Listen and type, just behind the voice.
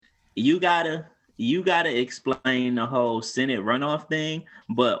you gotta you gotta explain the whole Senate runoff thing.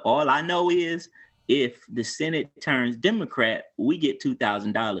 But all I know is if the Senate turns Democrat, we get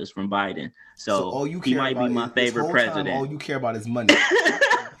 $2,000 from Biden. So So all you he care might be about my is this favorite whole time. All president. you care about is money.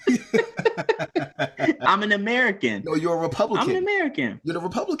 I'm an American. No, you're a I'm an Republican. American. You're the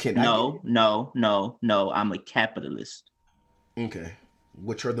Republican. I get No, it. no, no, no. I'm a capitalist. Okay,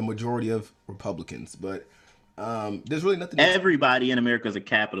 which are the majority of Republicans, but there's really nothing to explain. Everybody in America is a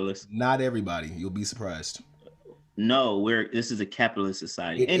capitalist. Not everybody. You'll be surprised. No, we're this is a capitalist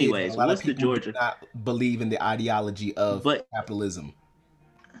society. It is, but a Anyways, lot of what's the people do Georgia? not believe in the ideology of But capitalism.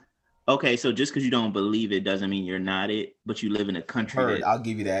 okay, so just because you don't believe it doesn't mean you're not it, but you live in a country Heard, that I'll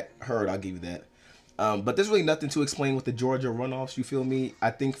give you that. Heard, I'll give you that. But there's really nothing to explain with the Georgia runoffs. You feel me?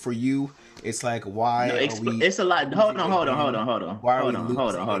 I think for you, it's like, no, why are we it's a lot. Hold losing on, hold on, hold again? on, hold on, Why are we hold on, hold on,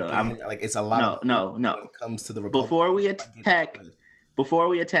 losing hold on. again? Like, it's a lot of No, hope no, no. when it comes to the Before Republicans. we I get it. attack, before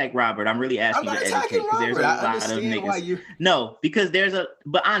we attack Robert, I'm really I'm asking you not to attacking educate because there's Robert. a I lot of understand why niggas. you. No, because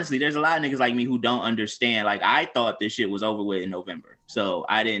but honestly, there's a lot of niggas like me who don't understand. Like I thought this shit was over with in November, so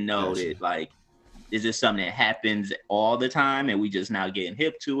I didn't know Gotcha. that. Like, is this something that happens all the time and we just now getting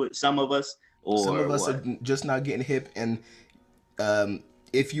hip to it? Some of us, Some of or us are what? just not getting hip, and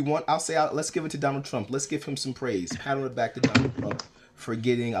if you want, I'll say, let's give it to Donald Trump. Let's give him some praise. Pat on the back to Donald Trump for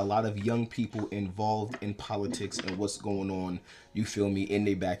getting a lot of young people involved in politics and what's going on, you feel me, in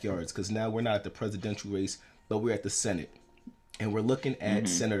their backyards. Because now we're not at the presidential race, but we're at the Senate. And we're looking at Mm-hmm.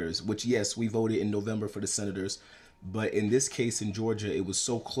 senators, which, yes, we voted in November for the senators. But in this case in Georgia, it was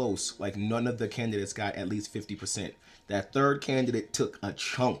so close. Like, none of the candidates got at least 50%. That third candidate took a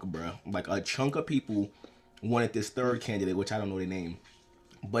chunk, bro. Like, a chunk of people wanted this third candidate, which I don't know the name,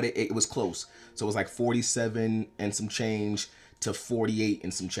 but it was close. So it was like 47 and some change to 48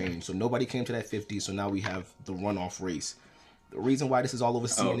 and some change. So nobody came to that 50. So now we have the runoff race. The reason why this is all over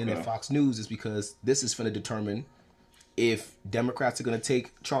CNN and Okay. Fox News is because this is going to determine if Democrats are going to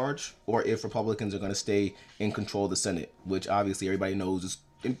take charge or if Republicans are going to stay in control of the Senate, which obviously everybody knows is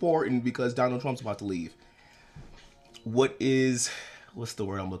important because Donald Trump's about to leave. What's the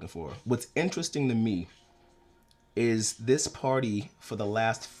word I'm looking for? What's interesting to me is this party for the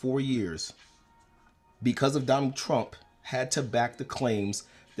last 4 years, because of Donald Trump, had to back the claims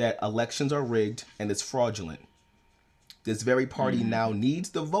that elections are rigged and it's fraudulent. This very party Mm-hmm. now needs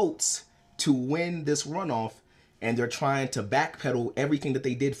the votes to win this runoff, and they're trying to backpedal everything that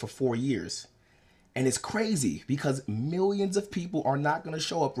they did for 4 years. And it's crazy because millions of people are not going to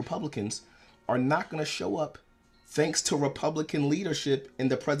show up. Republicans are not going to show up thanks to Republican leadership in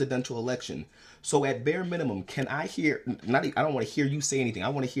the presidential election. So at bare minimum, can I hear, not, I don't want to hear you say anything. I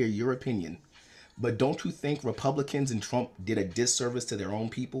want to hear your opinion. But don't you think Republicans and Trump did a disservice to their own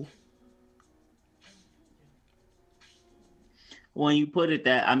people? When you put it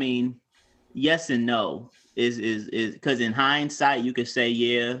that, I mean, yes and no. Is because in hindsight you could say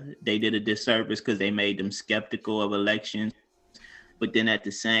yeah they did a disservice because they made them skeptical of elections, but then at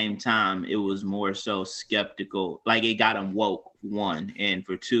the same time it was more so skeptical, like it got them woke, one, and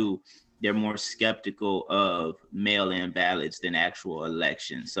for two they're more skeptical of mail-in ballots than actual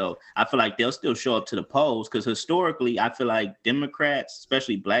elections. So I feel like they'll still show up to the polls because historically I feel like Democrats,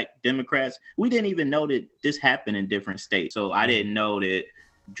 especially black Democrats, we didn't even know that this happened in different states. So I Mm-hmm. didn't know that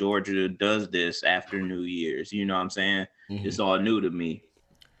Georgia does this after New Year's. You know what I'm saying? Mm-hmm. It's all new to me.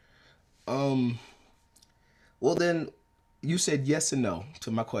 Um. Well, then you said yes and no to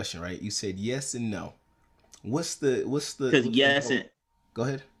my question, right? You said yes and no. Because What's the yes, no? and Go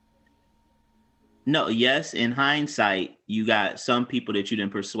ahead. no, yes, in hindsight, you got some people that you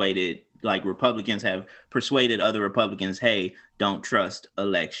didn't persuaded, like Republicans have persuaded other Republicans, hey, don't trust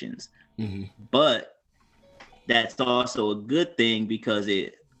elections. Mm-hmm. But that's also a good thing because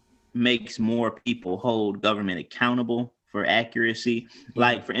it makes more people hold government accountable for accuracy. Mm-hmm.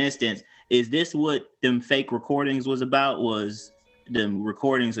 Like, for instance, is this what them fake recordings was about? Was the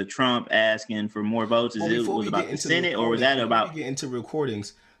recordings of Trump asking for more votes? Is Well, it before was we get about the into the Senate, or was recordings, that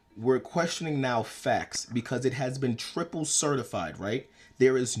about we're questioning now facts because it has been triple certified, right?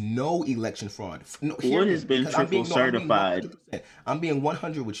 There is no election fraud. No, hear what me, has been because triple I'm being certified? 100%. I'm being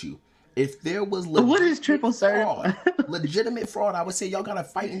 100 with you. If there was What is legitimate triple fraud, certified? I would say y'all got a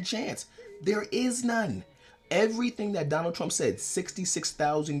fighting chance. There is none. Everything that Donald Trump said,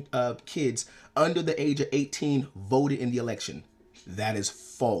 66,000 kids under the age of 18 voted in the election. That is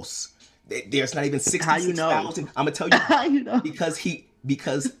false. There's not even How you know? 66,000. I'm gonna tell you How why. you know?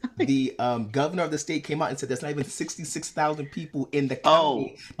 Because the governor of the state came out and said there's not even 66,000 people in the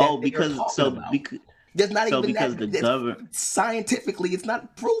county Oh, that they are because talking so about. There's not So even because the government, scientifically, it's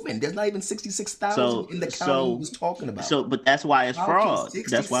not proven. There's not even 66,000 so in the county he so was talking about. but that's why it's How can fraud.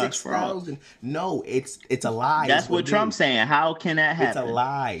 That's why it's fraud. 66,000? No, it's a lie. Is That's what what it Trump's is. saying. How can that It's a happen?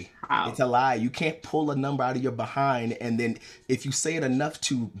 lie. It's How? a lie. You can't pull a number out of your behind, and then if you say it enough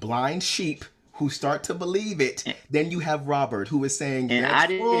to blind sheep who start to believe it, then you have Robert who is saying And that's I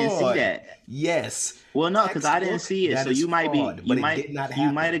didn't see fraud. that. Yes, Well, no, because I didn't textbook, see it. that So is you might be fraud, but it did not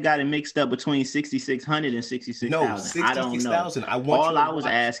you might happen. have got it mixed up between 6,600 and No, 66,000. I don't know. 66,000. I want you All to I was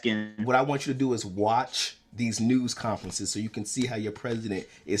watch. asking, What I want you to do is watch these news conferences so you can see how your president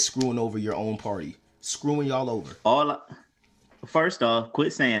is screwing over your own party, screwing y'all over. all I- first off,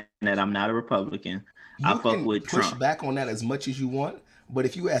 quit saying that I'm not a Republican. I You fuck can with push Trump. back on that as much as you want, but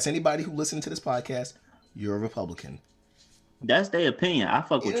if you ask anybody who listens to this podcast, you're a Republican. That's their opinion. I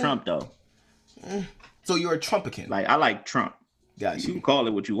fuck with Yeah. Trump though. So you're a Trumpican. Like I like Trump. Got You can you. call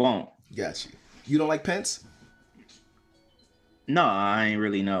it what you want. Got you. You don't like Pence? No, I ain't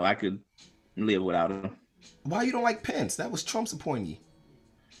really know. I could live without him. Why you don't like Pence? That was Trump's appointee.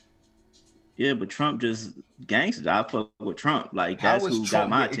 Yeah, but Trump just gangster. I fuck with Trump. Like How that's was who Trump? got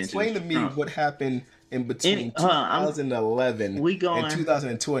my Yeah, attention. explain to is me Trump. what happened in between I'm 2011 we and going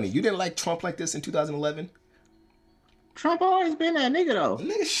 2020. You didn't like Trump like this in 2011? Trump always been that nigga though.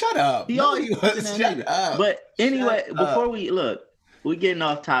 Nigga, shut up. He No, always he been was. that Shut nigga. up. But anyway, Shut before up. we look, we getting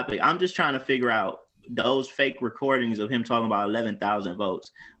off topic. I'm just trying to figure out those fake recordings of him talking about 11,000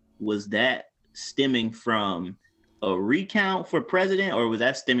 votes. Was that stemming from a recount for president, or was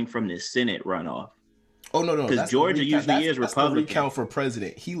that stemming from the Senate runoff? Oh no, Because Georgia usually is that's the Republican. recount for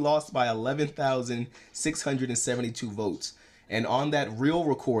president. He lost by 11,672 votes, and on that real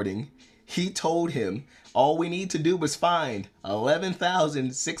recording, he told him all we need to do is find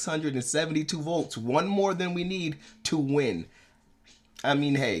 11,672 votes, one more than we need to win. I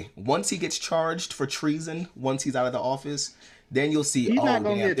mean, hey, once he gets charged for treason, once he's out of the office, then you'll see, He's oh, not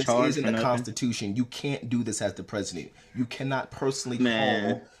gonna damn, get this charged isn't for the nothing. Constitution. You can't do this as the president. You cannot personally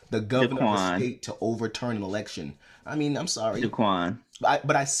Man, call the governor of Daquan. a state to overturn an election. I mean, I'm sorry. Daquan.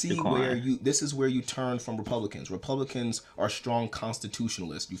 But I see Daquan. where this is where you turn from Republicans. Republicans are strong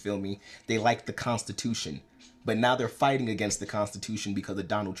constitutionalists. You feel me? They like the Constitution. But now they're fighting against the Constitution because of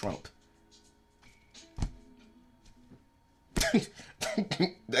Donald Trump.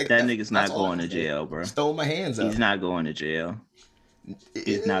 That nigga's not going to jail, bro. Stole my hands up. He's not going to jail.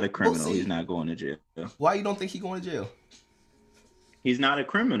 He's not a criminal. We'll see. He's not going to jail. Why you don't think he going to jail? He's not a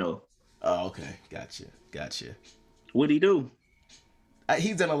criminal. Oh, okay. Gotcha. What'd he do?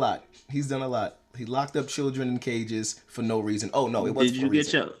 He's done a lot. He locked up children in cages for no reason. Oh, no, it wasn't Did for you a get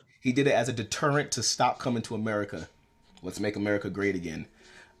reason. your? He did it as a deterrent to stop coming to America. Let's make America great again.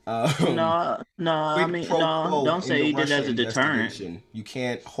 No. I mean, Quid pro no. quo Don't in say the he did it as Russia a deterrent. investigation. You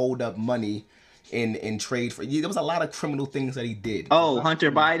can't hold up money in trade for. There was a lot of criminal things that he did. Oh,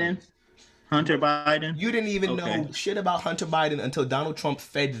 Hunter Biden. Hunter Biden. You didn't even Okay. know shit about Hunter Biden until Donald Trump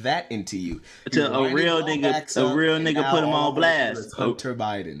fed that into you. To You a lined real your nigga- backs a up, real and nigga now put him all on I wanna hear blast. is Hunter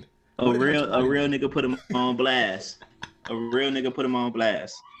Biden. A What did real Hunter Biden nigga put him on blast. A real nigga put him on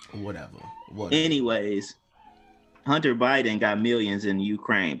blast. do? Whatever. Anyways, Hunter Biden got millions in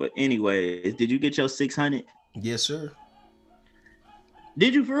Ukraine. But anyways, did you get your 600? Yes, sir.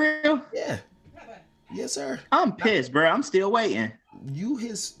 Did you for real? Yeah. Yes, sir. I'm pissed, bro. I'm still waiting. You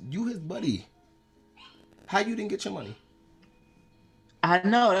his buddy. How you didn't get your money? I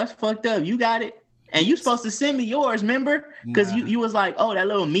know that's fucked up. You got it, and you supposed to send me yours, remember? Because Nah. you was like, oh, that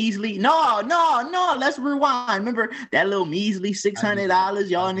little measly. No. Let's rewind. Remember that little measly $600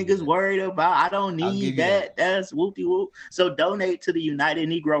 y'all I'll give you niggas that. worried about? I don't I'll give need you that. That's whoopty whoop. So donate to the United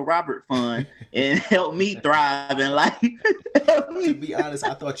Negro Robert Fund and help me thrive in life. To be honest,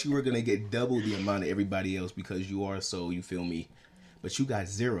 I thought you were gonna get double the amount of everybody else because you are so, you feel me? But you got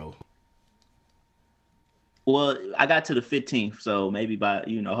zero. Well, I got to the 15th, so maybe by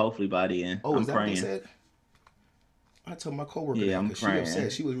hopefully by the end. Oh, I'm is that what they praying. said? I told my coworker Yeah, that I'm 'cause she praying.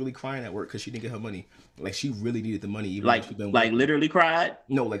 upset. She was really crying at work because she didn't get her money. Like she really needed the money, even Like though she's been like working. literally cried.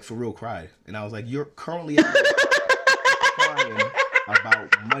 No, like for real cried. And I was like, you're currently at work crying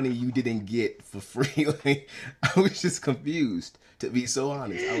about money you didn't get for free. Like, I was just confused, to be so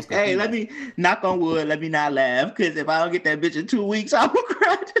honest. I was confused. Hey, let me knock on wood. Let me not laugh, because if I don't get that bitch in 2 weeks, I will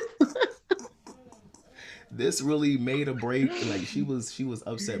cry. This really made a break. Like she was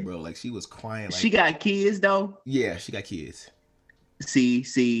upset, bro. Like she was crying. Like, She got kids though. yeah, she got kids.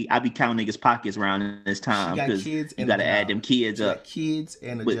 See, I be counting niggas' pockets around this time She got because kids you and a gotta add job. them kids She up. got kids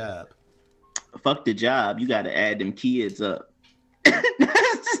and a But- job. Fuck the job. You gotta add them kids up.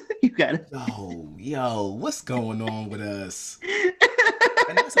 You gotta. Yo, what's going on with us?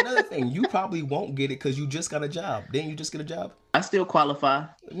 And that's another thing. You probably won't get it because you just got a job. Didn't you just get a job? I still qualify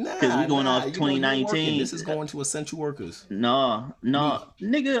because we going Nah. off You know, you're working. 2019. This is going to essential workers. No, Me.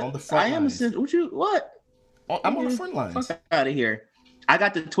 nigga, On the I front am a lines. what? I'm on the Nigga, front lines. fuck out of here. I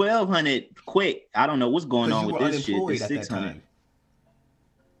got the 1200 quick. I don't know what's going Because on you with were this shit. The unemployed at that 600. time.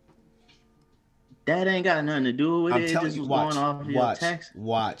 That ain't got nothing to do with I'm it. It telling just you, was watch, going off of your watch, tax.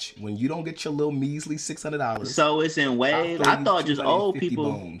 watch. When you don't get your little measly $600, So it's in I'll waves. throw I you thought just old 250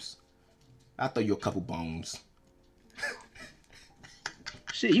 people. bones. I'll throw you a couple bones.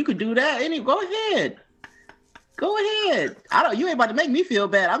 Shit, you could do that. Go ahead. Go ahead. You ain't about to make me feel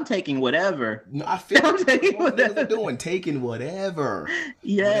bad. I'm taking whatever. No, I feel I'm taking what niggas whatever. are doing, taking whatever.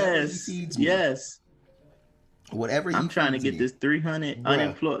 Yes. Whatever he feeds me. Yes. Whatever he I'm trying to feeds get me. this 300 Bruh.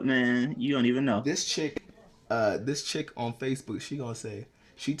 unemployed, man. You don't even know. This chick on Facebook, she gonna say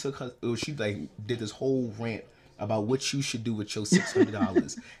she took her, she like did this whole rant about what you should do with your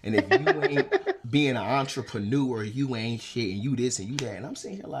 $600, and if you ain't being an entrepreneur, you ain't shit, and you this and you that, and I'm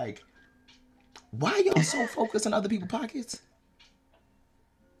sitting here like, why y'all so focused on other people's pockets?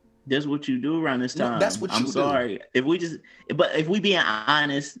 That's what you do around this time. No, that's what I'm you sorry. If we being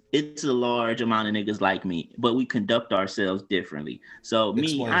honest, it's a large amount of niggas like me, but we conduct ourselves differently. So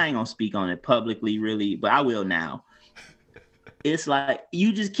Explain. I ain't gonna speak on it publicly, really, but I will now. It's like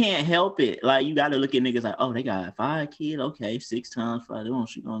you just can't help it. Like you got to look at niggas like, oh, they got 5 kids, okay, 6 times 5,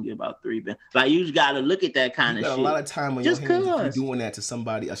 she gonna get about 3. Like you just got to look at that kind You of got shit. a lot of time on Just your hands if you're 'cause. doing that to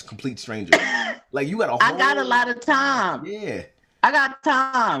somebody, a complete stranger. Like you got a whole. I got a lot of time. Yeah. I got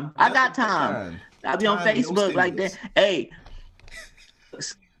time. I got Nothing but time. I be on Time and no Facebook like that. stimulus. Hey,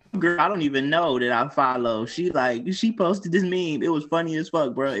 girl, I don't even know that I follow. She posted this meme. It was funny as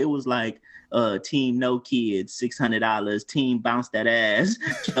fuck, bro. It was like, team no kids, $600. Team bounce that ass,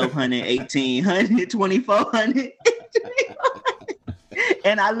 1,200, 1,800, 2,400.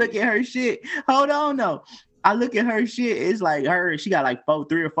 And I look at her shit. Hold on, though. I look at her shit. It's like she got like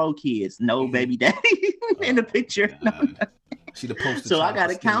 3 or 4 kids. No baby daddy in the picture. No. She the poster. So I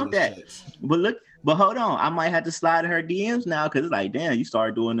gotta count that. Checks. But hold on, I might have to slide her DMs now because it's like, damn, you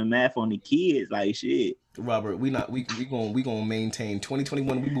start doing the math on the kids, like shit. Robert, we gonna maintain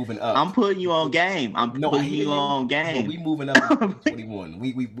 2021. We moving up. I'm putting you on game. Putting you on game. No, we moving up in 2021.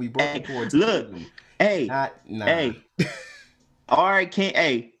 We broke towards. Look, hey, nah. Hey. All right, King.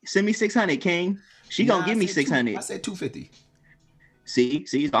 Hey, send me 600, King. She gonna give me 600. I said 250. See,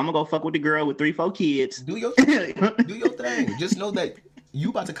 so I'm gonna go fuck with the girl with 3, 4 kids. Do your thing. Do your thing. Just know that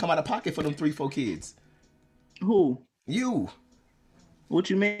you about to come out of pocket for them 3, 4 kids. Who? You. What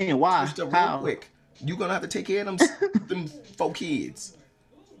you mean? Why? Just real How? quick. You gonna have to take care of them 4 kids.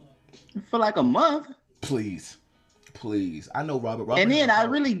 For like a month. Please. I know Robert. And then I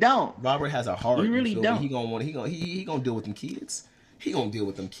really don't. Robert has a heart. You really don't. He gonna deal with them kids. He gonna deal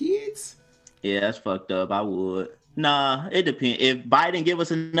with them kids. Yeah, that's fucked up. I would. Nah, it depends. If Biden give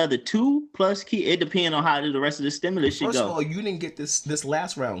us another 2 plus kids, it depends on how the rest of the stimulus should go. First of all, you didn't get this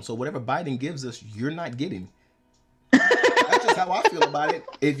last round, so whatever Biden gives us, you're not getting. That's just how I feel about it.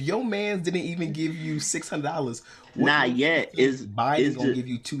 If your man didn't even give you $600, not yet. Biden gonna give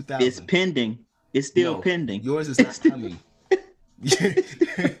you $2,000? It's pending. It's still pending. Yours is not coming.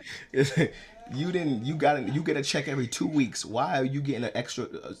 You get a check every 2 weeks. Why are you getting an extra?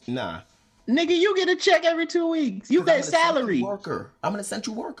 Nah. Nigga, you get a check every 2 weeks. You get salary. I'm an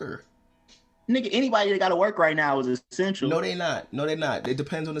essential worker. Nigga, anybody that got to work right now is essential. No, they not. It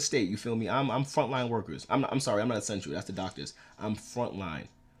depends on the state. You feel me? I'm frontline workers. I'm sorry. I'm not essential. That's the doctors. I'm frontline.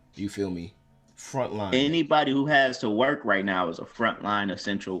 You feel me? Frontline. Anybody who has to work right now is a frontline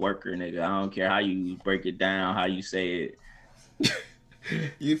essential worker, nigga. I don't care how you break it down, how you say it.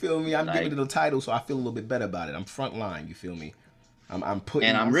 You feel me? I'm giving it a title, so I feel a little bit better about it. I'm frontline. You feel me? I'm putting.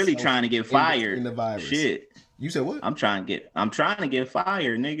 And I'm really trying to get fired. In the virus. Shit. You said what? I'm trying to get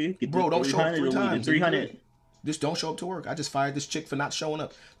fired, nigga. Bro, don't show up 3 times. 300. Just don't show up to work. I just fired this chick for not showing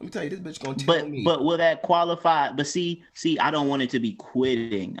up. Let me tell you, this bitch gonna tell me. But will that qualify? But see, I don't want it to be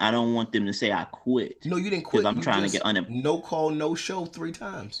quitting. I don't want them to say I quit. No, you didn't quit. Because I'm trying to get unemployed. No call, no show 3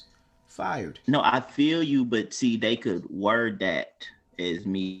 times. Fired. No, I feel you, but see, they could word that as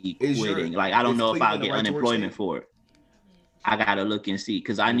me quitting. Like I don't know if I'll get unemployment for it. I gotta look and see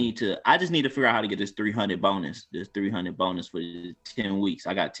because I just need to figure out how to get this 300 bonus. This 300 bonus for 10 weeks.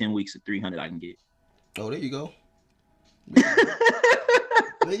 I got 10 weeks of 300 I can get. Oh, there you go. There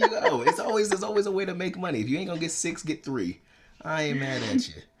you go. There's always a way to make money. If you ain't gonna get 6, get 3. I ain't mad at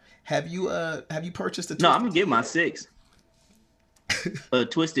you. Have you purchased a? No, I'm gonna get my 6.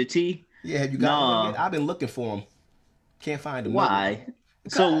 Twisted tea. Yeah, have you got one yet? I've been looking for them. Can't find them. Why?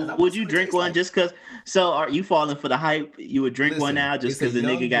 Because So I want would to see you what it drink tastes one like. just cause? So are you falling for the hype? You would drink one Listen, now just it's a cause the young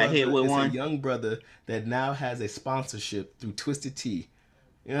nigga got hit brother. with It's a one? young brother that now has a sponsorship through Twisted Tea.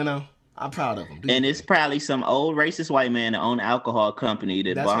 You know, I'm proud of him. Do your And it's thing. probably some old racist white man that own an alcohol company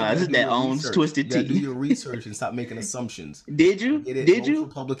that That's why you got to buys do that your owns research. Twisted You got to do Tea. your research and stop making assumptions. Did I you? get it. Did Most you?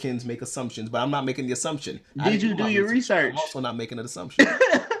 Republicans make assumptions, but I'm not making the assumption. I Did didn't you do do my your research. I'm research? also not making an assumption.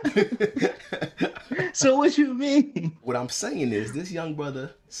 So what you mean? What I'm saying is, this young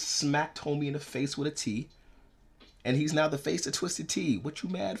brother smacked homie in the face with a T, and he's now the face of Twisted Tea. What you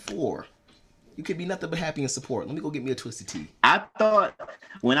mad for? You could be nothing but happy and support. Let me go get me a Twisted Tea. I thought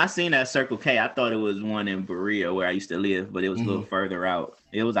when I seen that Circle K, I thought it was one in Berea where I used to live, but it was a little further out.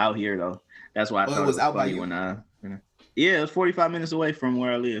 It was out here though. That's why I Oh, it thought it was was out by funny you? when yeah, it was 45 minutes away from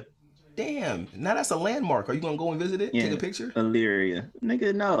where I live. Damn. Now that's a landmark. Are you gonna go and visit it? Take a Yeah, picture? Illyria.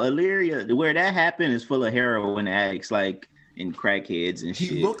 Nigga, no, Illyria, where that happened is full of heroin addicts, like, and crackheads and He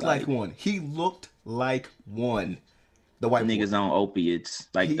shit. looked like Like, one. He looked like one. The white boy. niggas on opiates,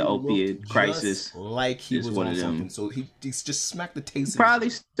 like He the looked opiate just crisis like he is was one on of something. them. So he's just smacked the taste in his Probably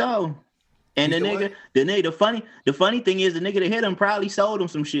mouth. so. And You feel what? the funny thing is, the nigga that hit him probably sold him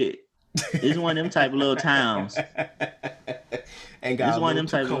some shit. It's one of them type of little towns. And It's got a one of little them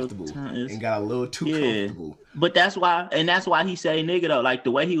too type of little comfortable. towns. And got a little too Yeah, comfortable. but that's why he say nigga though. Like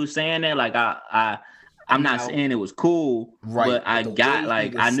the way he was saying that, like I'm not Now, saying it was cool, right, but but I the got way he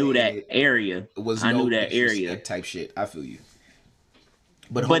like I was knew saying that it area. was I knew no that area. disrespect type shit. I feel you.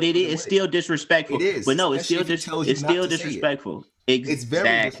 But But homie it wasn't is with it. still disrespectful. It is, But no, especially if he tells you it's not still to say it. disrespectful. It's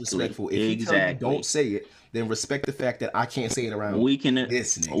very Exactly. disrespectful. If he tell you don't Exactly. say it, then respect the fact that I can't say it around We can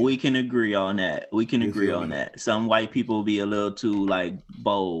this nigga. we can agree on that. We can You agree feel on me? that. Some white people be a little too like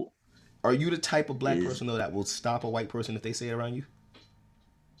bold. Are you the type of black Is person though that will stop a white person if they say it around you?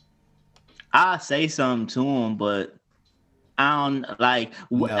 I say something to them, but I don't like. I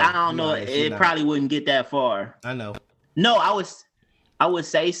No, don't be know. honest, you're It not. probably wouldn't get that far. I know. No, I would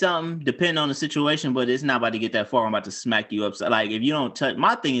say something depending on the situation, but it's not about to get that far. I'm about to smack you upside. Like if you don't touch,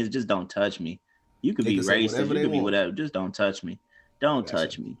 my thing is just don't touch me. You could They be can say racist. whatever You they could be want. whatever. Just don't touch me. Don't Gotcha.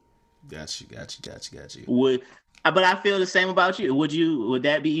 touch me. Got you. Would but I feel the same about you. Would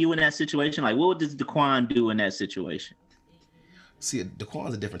that be you in that situation? Like what does Daquan do in that situation? See,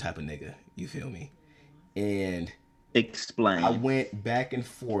 Daquan's a different type of nigga. You feel me? And I Explain. went back and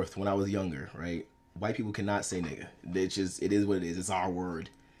forth when I was younger, right? White people cannot say nigga. It is what it is. It's our word.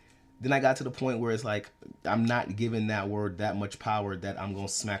 Then I got to the point where it's like I'm not giving that word that much power that I'm gonna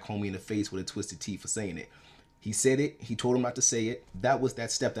smack homie in the face with a twisted T for saying it. He said it. He told him not to say it. That was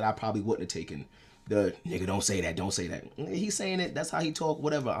that step that I probably wouldn't have taken. The nigga don't say that. Don't say that. He's saying it. That's how he talk.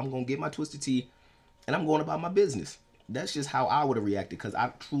 Whatever. I'm gonna get my twisted T, and I'm going about my business. That's just how I would have reacted because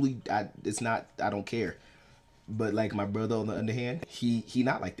it's not. I don't care. But like my brother on the other hand, he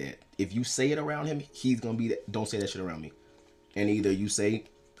not like that. If you say it around him, he's gonna be that. Don't say that shit around me. And either you say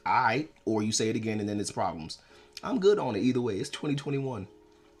I or you say it again, and then it's problems. I'm good on it either way. It's 2021.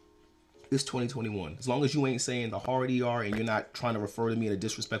 It's 2021. As long as you ain't saying the hard ER and you're not trying to refer to me in a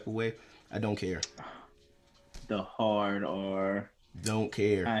disrespectful way, I don't care. The hard or Don't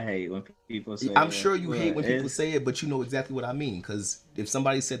care. I hate when people say I'm that. sure you hate But when people say it, but you know exactly what I mean. Because if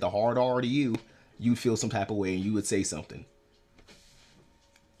somebody said the hard R to you, you'd feel some type of way and you would say something.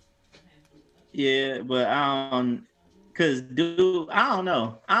 yeah, but cause dude, I don't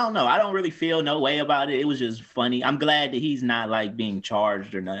know. I don't really feel no way about it. It was just funny. I'm glad that he's not like being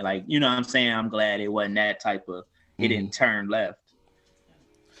charged or nothing. Like, you know what I'm saying? I'm glad it wasn't that type of it didn't turn left.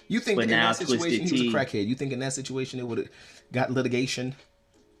 You think But that in now that situation Twisted he was a Tea. crackhead? You think in that situation it would have got litigation?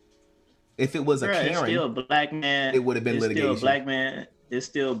 If it was a Bruh, it's still a Karen, black man. it would have been It's still a litigation. black man. It's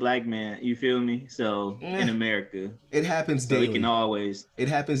still a black man. You feel me? So in Eh, America. it happens So he can daily. always It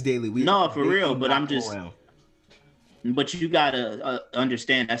happens daily. no, for They real. do But not I'm go just around. but you gotta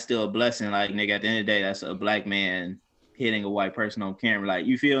understand that's still a blessing. Like nigga, at the end of the day, that's a black man hitting a white person on camera. Like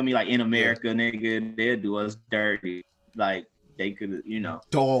you feel me? Like in Yeah. America, nigga, they'll do us dirty. Like they could, you know.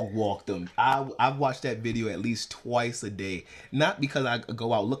 Dog walk them. I've watched that video at least twice a day. Not because I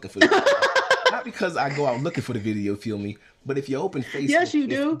go out looking for the video. Not because I go out looking for the video, feel me? But if you open Facebook, Yes, you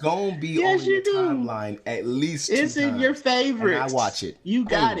it's do. gonna be Yes, on your you do. timeline at least two It's in your times. And I favorites. watch it. You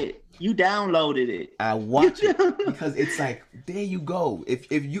got Boom. it. You downloaded it. I watch it because it's like, there you go.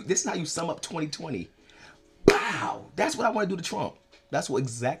 If you this is how you sum up 2020. Wow. That's what I want to do to Trump. That's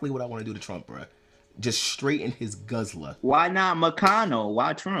exactly what I want to do to Trump, bro. Just straighten his guzzler. Why not McConnell?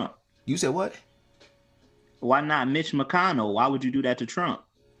 Why Trump? You said what? Why not Mitch McConnell? Why would you do that to Trump?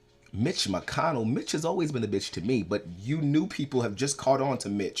 Mitch McConnell. Mitch has always been a bitch to me, but you new people have just caught on to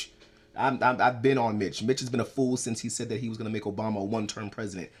Mitch. I've been on Mitch. Mitch has been a fool since he said that he was going to make Obama a one-term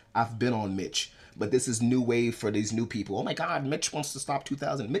president. I've been on Mitch. But this is new wave for these new people. Oh my God, Mitch wants to stop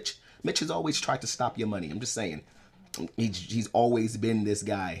 2000. Mitch has always tried to stop your money. I'm just saying. He's always been this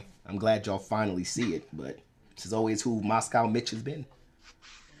guy. I'm glad y'all finally see it, but this is always who Moscow Mitch has been.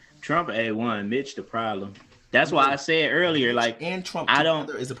 Trump A1, Mitch the problem. That's why I said earlier, Mitch like, and Trump I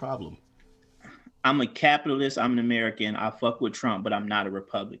together don't. is a problem. I'm a capitalist. I'm an American. I fuck with Trump, but I'm not a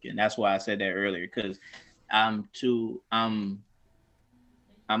Republican. That's why I said that earlier, because I'm too.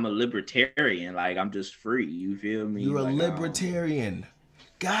 I'm a libertarian. Like, I'm just free. You feel me? You're a like, libertarian.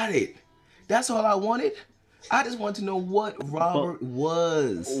 Got it. That's all I wanted. I just want to know what Robert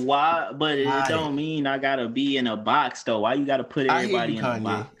was. Why? But it Got don't mean I gotta be in a box though. Why you gotta put I hear everybody you, in a Kanye.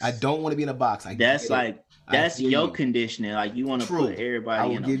 box? I don't want to be in a box. That's like that's hear your you. conditioning. Like, you want to True. put I everybody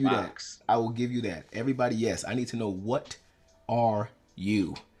will in give a you box. that. I will give you that. Everybody, yes. I need to know, what are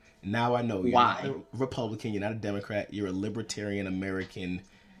you? Now I know you're Why? not a Republican. You're not a Democrat. You're a libertarian American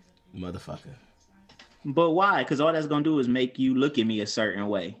motherfucker. But why? Because all that's gonna do is make you look at me a certain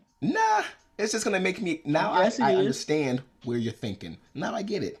way. Nah, it's just gonna make me. Now Yes, it I is. understand where you're thinking. Now I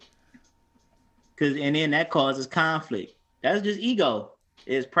get it. And then that causes conflict. That's just ego.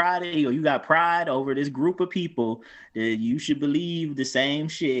 It's pride and ego. You got pride over this group of people that you should believe the same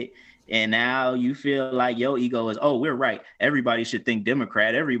shit. And now you feel like your ego is, oh, we're right. Everybody should think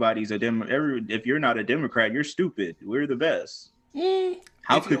Democrat. Everybody's a if you're not a Democrat, you're stupid. We're the best.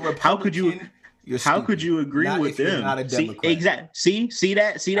 If you're a Republican, you're how stupid. could you agree Not with if you're them? not a See, Democrat. exactly. See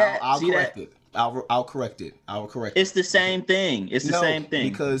that? I'll See correct that? it. I'll correct it. I will correct it. It's the same thing. It's the same thing.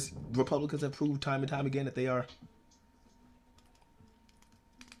 Because Republicans have proved time and time again that they are.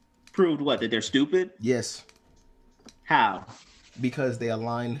 Proved what? That they're stupid? Yes. How? Because they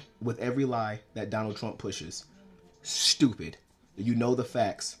align with every lie that Donald Trump pushes. Stupid. You know the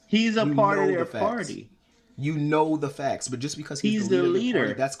facts. He's a You part of know their the facts. party. You know the facts, but just because he's the leader, of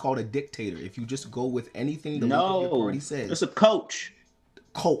the party, that's called a dictator. If you just go with anything the leader of your party says, it's a coach.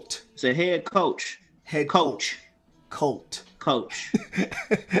 Cult. It's a head coach. Head coach. Cult. Coach.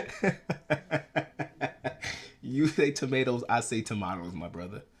 You say tomatoes, I say tomatoes, my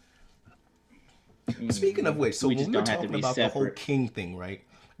brother. Speaking of which, so when we were talking about the whole king thing, right?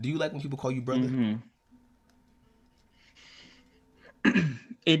 Do you like when people call you brother?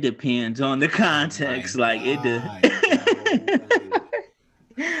 It depends on the context. Like,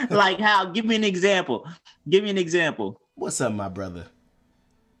 like, how? Give me an example. What's up, my brother?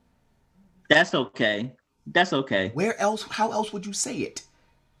 That's okay. Where else? How else would you say it?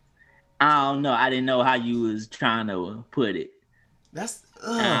 I don't know. I didn't know how you was trying to put it. That's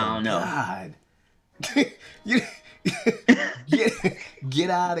I don't know. God. Get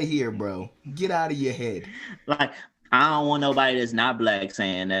out of here, bro. Get out of your head. Like, I don't want nobody that's not black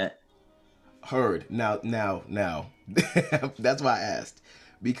saying that. Heard. Now. That's why I asked.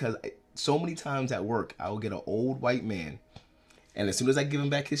 Because so many times at work, I will get an old white man, and as soon as I give him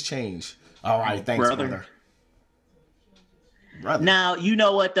back his change, all right, thanks, brother. Now, you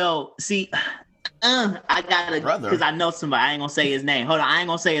know what, though? See, I gotta, because I know somebody. I ain't gonna say his name. Hold on, I ain't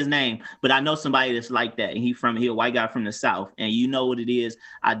gonna say his name, but I know somebody that's like that. And he a white guy from the South. And you know what it is?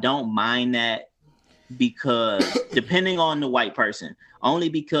 I don't mind that, because depending on the white person, only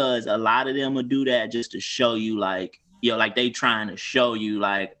because a lot of them will do that just to show you, like, like they trying to show you,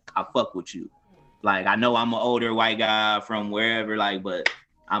 like, I fuck with you. Like, I know I'm an older white guy from wherever, like, but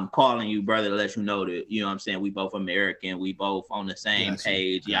I'm calling you brother to let you know that, you know what I'm saying, we both American, we both on the same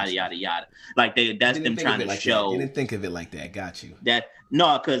page, yada, yada, yada. Like, that's them trying to show. You didn't think of it like that. Got you.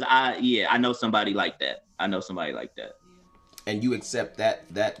 No, because I know somebody like that. And you accept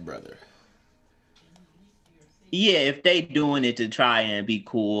that brother. Yeah, if they doing it to try and be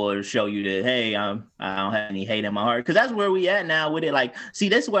cool or show you that, hey, I don't have any hate in my heart. Because that's where we at now with it. Like, see,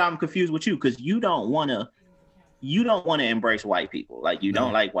 that's where I'm confused with you, because you don't want to embrace white people. Like, you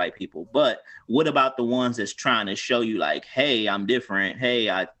don't like white people. But what about the ones that's trying to show you, like, hey, I'm different. Hey,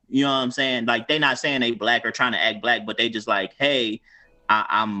 you know what I'm saying? Like, they not saying they black or trying to act black, but they just like, hey,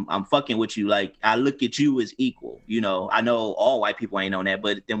 I'm fucking with you. Like, I look at you as equal. You know, I know all white people ain't on that,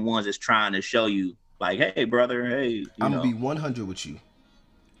 but them ones that's trying to show you, like, hey, brother, hey. I'm going to be 100 with you.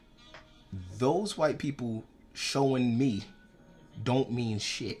 Those white people showing me don't mean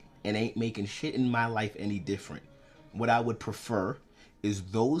shit and ain't making shit in my life any different. What I would prefer is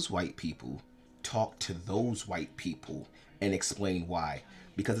those white people talk to those white people and explain why.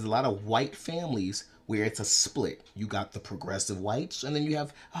 Because there's a lot of white families where it's a split. You got the progressive whites, and then you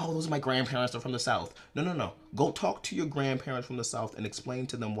have, oh, those are my grandparents are from the South. No. Go talk to your grandparents from the South and explain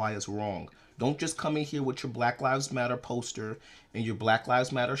to them why it's wrong. Don't just come in here with your Black Lives Matter poster and your Black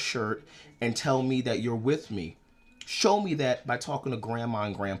Lives Matter shirt and tell me that you're with me. Show me that by talking to grandma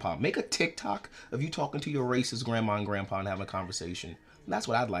and grandpa. Make a TikTok of you talking to your racist grandma and grandpa and having a conversation. That's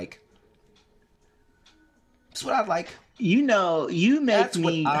what I'd like. That's what I'd like. You know, you make That's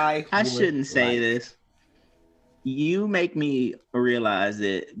me. I shouldn't say this. You make me realize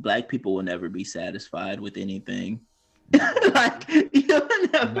that Black people will never be satisfied with anything. Like, you'll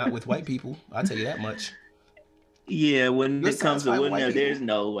never. Not with white people. I'll tell you that much. Yeah, when You're it comes to satisfied with women, white people? there's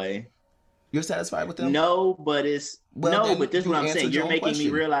no way. You're satisfied with them? No, but it's Well, no, then but this is you what I'm saying. answered your You're own making me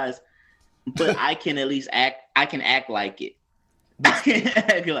question. realize. But I can at least act. I can act like it. I can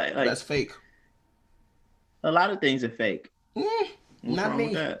act like That's fake. a lot of things are fake. What's Not wrong me.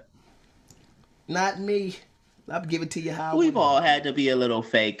 with that? Not me. I'll give it to you how I We've want all it. had to be a little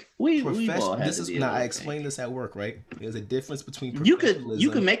fake. We've all Professional. had This to is be a now. little I fake. explained this at work, right? There's a difference between You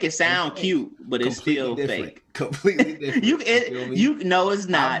professionalism. can make it sound and fake. cute, but it's still different. fake. Completely different. feel me? You no, it's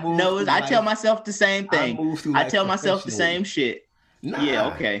not. move No, through I tell life- myself the same thing. move through I life tell myself the professionally. same shit. Nah. Yeah,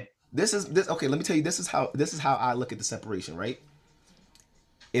 okay. This okay. Let me tell you. This is how I look at the separation, right?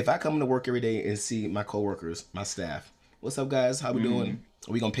 If I come to work every day and see my coworkers, my staff, what's up, guys? How we doing?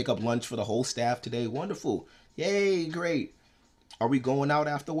 Are we gonna pick up lunch for the whole staff today? Wonderful. Yay, great. Are we going out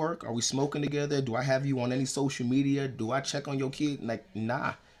after work? Are we smoking together? Do I have you on any social media? Do I check on your kid? Like,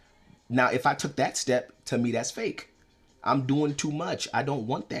 nah. Now, if I took that step, to me, that's fake. I'm doing too much. I don't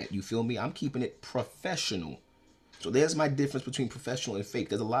want that. You feel me? I'm keeping it professional. So there's my difference between professional and fake.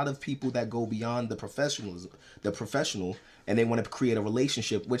 There's a lot of people that go beyond the professional, and they want to create a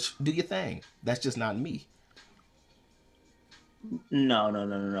relationship, which do your thing. That's just not me.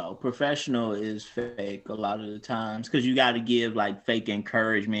 No. Professional is fake a lot of the times because you got to give like fake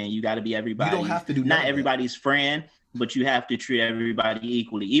encouragement. You got to be everybody. You don't have to do none not of that. everybody's friend, but you have to treat everybody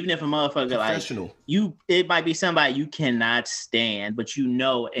equally. Even if a motherfucker Professional. like you, it might be somebody you cannot stand, but you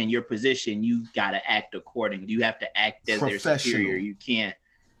know in your position you got to act accordingly. You have to act as their superior. You can't.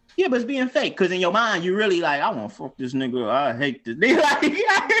 Yeah, but it's being fake because in your mind you really like, I want to fuck this nigga. I hate this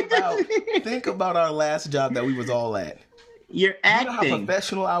nigga. Think about our last job that we was all at. You're acting. You know how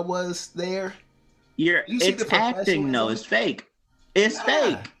professional I was there? It's acting, no, it's fake. It's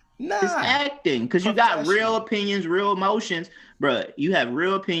fake. It's acting because you got real opinions, real emotions, bro. You have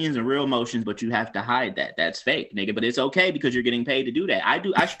real opinions and real emotions, but you have to hide that. That's fake, nigga. But it's okay because you're getting paid to do that.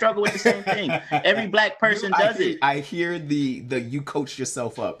 I struggle with the same thing. Every Black person does it. I hear the you coach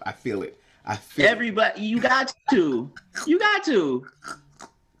yourself up. I feel it. Everybody, you got to. You got to.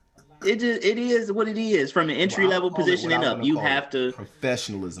 It is what it is from an entry level position and up. You have to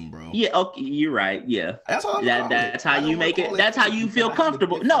professionalism, bro. Yeah, okay, you're right. Yeah, that's all. That's how you make it. That's how you feel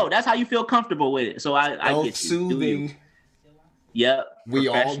comfortable. No, that's how you feel comfortable with it. So I get you. Soothing. Yep. We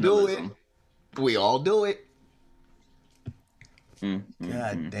all do it. We all do it. God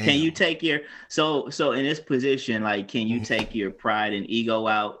damn. Can you take your so in this position? Like, can you take your pride and ego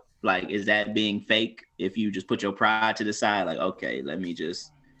out? Like, is that being fake? If you just put your pride to the side, like, okay, let me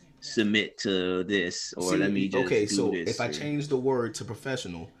just submit to this, or let me just do this. If I change the word to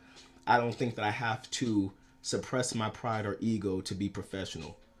professional, I don't think that I have to suppress my pride or ego to be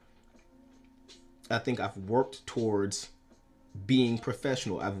professional. I think I've worked towards being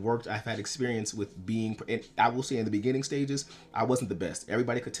professional. I've had experience with being, and I will say in the beginning stages, I wasn't the best.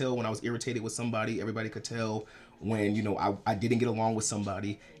 Everybody could tell when I was irritated with somebody. Everybody could tell when, I didn't get along with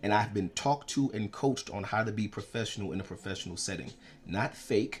somebody, and I've been talked to and coached on how to be professional in a professional setting. Not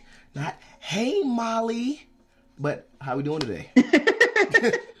fake, not, hey, Molly, but how we doing today?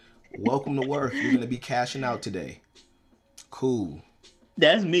 Welcome to work. You're going to be cashing out today. Cool.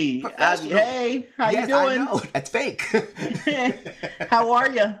 That's me. Hey, how you doing? I know. That's fake. How are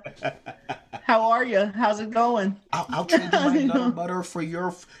you? How's it going? I'll trade you my nutter butter for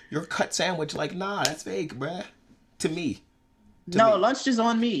your cut sandwich. Like, nah, that's fake, bruh. To me. Lunch is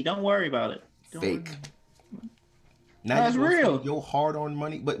on me. Don't worry about it. Fake. Now that's real. You're hard on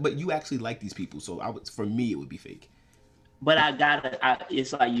money, but you actually like these people, so for me it would be fake. But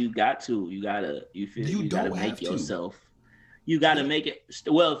it's like you gotta make yourself. You gotta make it.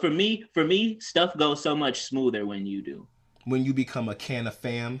 Well, for me, stuff goes so much smoother when you do. When you become a can of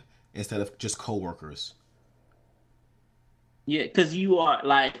fam instead of just coworkers. Yeah, because you are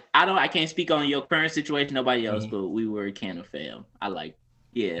like, I can't speak on your current situation, nobody else, but we were a can of fam.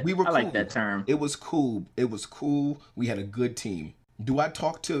 We were cool. Like that term. It was cool. We had a good team. Do I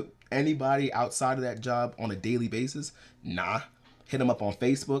talk to anybody outside of that job on a daily basis? Nah. Hit them up on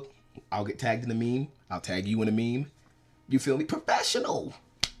Facebook. I'll get tagged in a meme. I'll tag you in a meme. You feel me? Professional.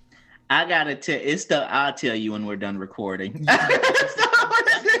 I gotta tell it's the I'll tell you when we're done recording.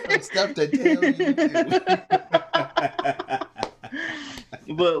 Some stuff to tell you too.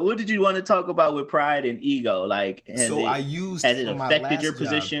 But what did you want to talk about with pride and ego? Like, So I used has it from my affected your last job.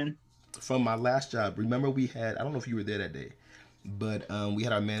 position? From my last job, remember we had, I don't know if you were there that day, but we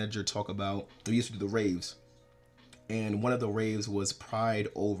had our manager talk about, we used to do the raves, and one of the raves was pride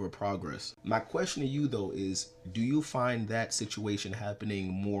over progress. My question to you though is, do you find that situation happening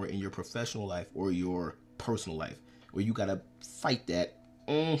more in your professional life or your personal life, where you gotta fight that?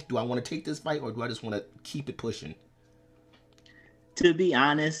 Do I want to take this fight, or do I just want to keep it pushing? To be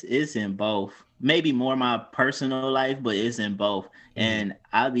honest, it's in both. Maybe more my personal life, but it's in both. Mm-hmm. And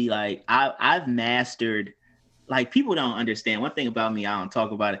I'll be like, I've mastered, like, people don't understand. One thing about me, I don't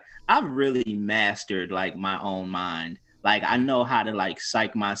talk about it. I've really mastered like my own mind. Like, I know how to like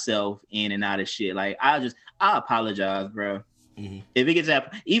psych myself in and out of shit. Like, I apologize, bro. Mm-hmm. If it gets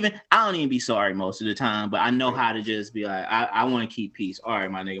that, even I don't even be sorry most of the time, but I know Right. how to just be like, I want to keep peace. All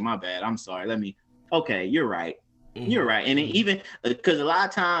right, my nigga, my bad. I'm sorry. Okay, you're right. You're Mm-hmm. right. And Mm-hmm. even because a lot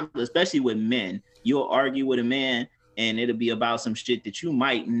of times, especially with men, you'll argue with a man and it'll be about some shit that you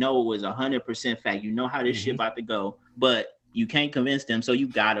might know is 100% fact. You know how this shit Mm-hmm. about to go, but you can't convince them. So you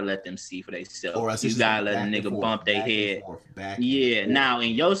gotta let them see for themselves. Or else it's You just gonna gotta be let a back and nigga forth, bump their back and head. forth, back and Yeah. forth. Now, in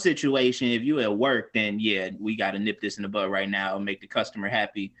your situation, if you at work, then yeah, we got to nip this in the bud right now and make the customer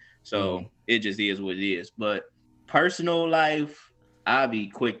happy. Mm-hmm. So it just is what it is. But personal life, I'll be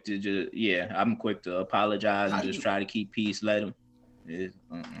quick to just yeah, I'm quick to apologize How and do just you try to keep peace. Let them.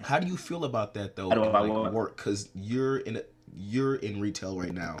 how do you feel about that How though do in I like what? work? Because you're in retail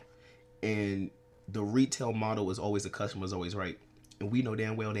right now, and the retail model is always the customer's always right, and we know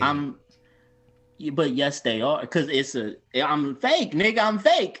damn well they ain't. I'm. But yes, they are because I'm fake, nigga. I'm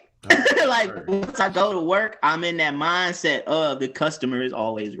fake. All right. All Like right. once I go to work, I'm in that mindset of the customer is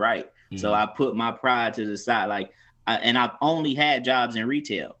always right. So Mm-hmm. I put my pride to the side. Like, and I've only had jobs in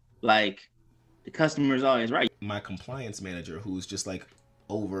retail. Like the customer is always right. My compliance manager, who's just like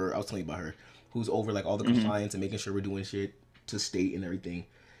over, I was telling you about her, who's over like all the Mm-hmm. compliance and making sure we're doing shit to state and everything.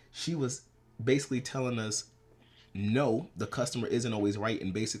 She was basically telling us no, the customer isn't always right,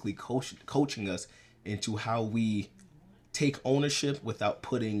 and basically coaching us into how we take ownership without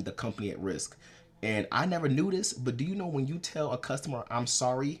putting the company at risk. And I never knew this, but do you know when you tell a customer, I'm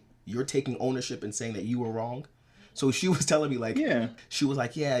sorry, you're taking ownership and saying that you were wrong? So she was telling me, like, Yeah. she was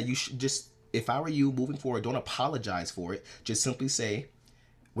like, yeah, you should just, if I were you moving forward, don't apologize for it. Just simply say,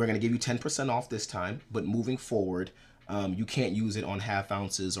 we're going to give you 10% off this time, but moving forward, you can't use it on half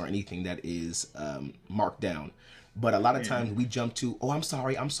ounces or anything that is marked down. But a lot of Yeah. times we jump to, oh, I'm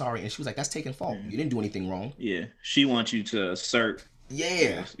sorry, I'm sorry. And she was like, that's taking fault. Yeah. You didn't do anything wrong. Yeah. She wants you to assert. Yeah.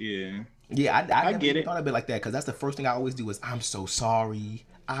 Yes. Yeah. Yeah, I I never get even it. thought of it like that, because that's the first thing I always do is, I'm so sorry.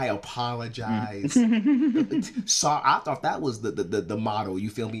 I apologize. Mm. So I thought that was the motto. You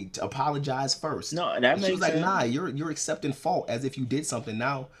feel me? To apologize first. No, that And she was makes like, nah, sense. you're accepting fault as if you did something.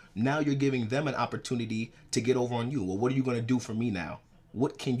 Now you're giving them an opportunity to get over on you. Well, what are you gonna do for me now?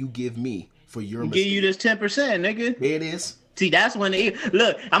 What can you give me for your Give you mistake? this 10%, nigga. There it is. See, that's when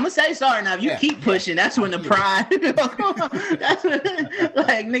look. I'm gonna say sorry now. If you Yeah, keep yeah. pushing, that's I when the hear it. pride. That's when,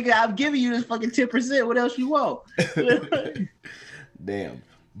 like, nigga, I'm giving you this fucking 10%. What else you want? Damn.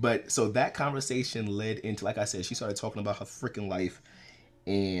 But so that conversation led into, like I said, she started talking about her freaking life,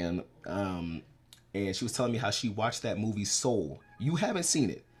 and she was telling me how she watched that movie Soul. You haven't seen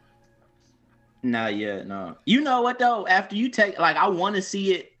it. Not yet, no. You know what though? After you take, like, I want to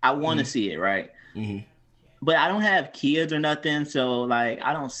see it. I want to Mm-hmm. see it, right? Mm-hmm. But I don't have kids or nothing, so like,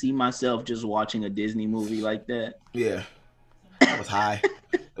 I don't see myself just watching a Disney movie like that. Yeah, I was high.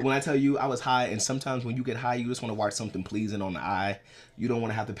 When I tell you I was high, and sometimes when you get high, you just want to watch something pleasing on the eye. You don't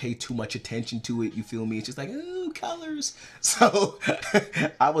want to have to pay too much attention to it. You feel me? It's just like, ooh, colors. So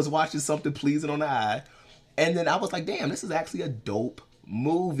I was watching something pleasing on the eye, and then I was like, damn, this is actually a dope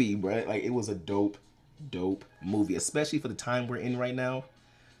movie, bro. Like, it was a dope movie, especially for the time we're in right now.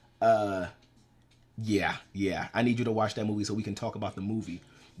 Yeah. I need you to watch that movie so we can talk about the movie.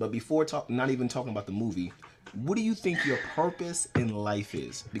 But before not even talking about the movie, what do you think your purpose in life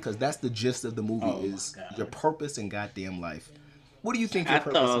is? Because that's the gist of the movie, Oh my is your god! purpose in goddamn life. What do you think your I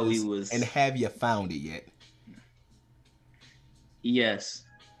purpose thought we is, and was have you found it yet? yes.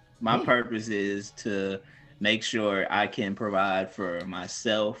 My Hmm. purpose is to make sure I can provide for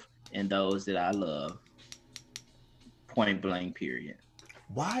myself and those that I love. Point blank. Period.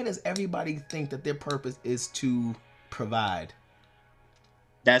 Why does everybody think that their purpose is to provide?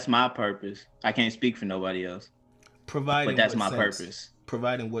 That's my purpose. I can't speak for nobody else, Provide but in that's what my sense? purpose.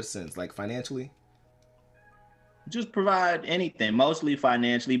 Provide in what sense? Like financially? Just provide anything, mostly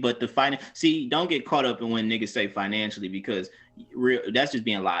financially, but the finance. See, don't get caught up in when niggas say financially because that's just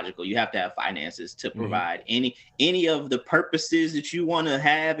being logical. You have to have finances to provide any of the purposes that you want to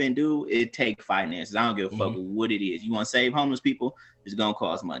have and do. It take finances. I don't give a fuck what it is. You want to save homeless people? It's gonna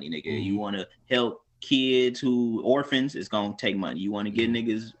cost money, nigga. You want to help kids who orphans? It's gonna take money. You want to get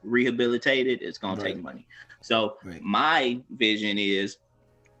niggas rehabilitated? It's gonna take money. So my vision is,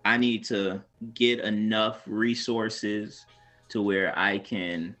 I need to get enough resources to where I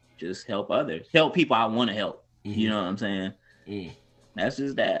can just help others, help people I want to help. You know what I'm saying? That's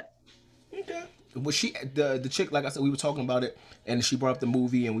just that. Okay. Well, the chick, like I said, we were talking about it, and she brought up the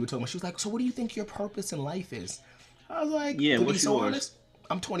movie, and we were talking about. She was like, "So, what do you think your purpose in life is?" I was like, "Yeah, to what's be so yours?" honest,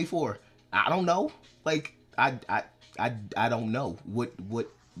 I'm 24. I don't know. Like, I don't know what.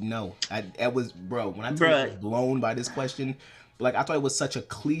 No, I was, bro. When I tell you I was blown by this question. Like, I thought it was such a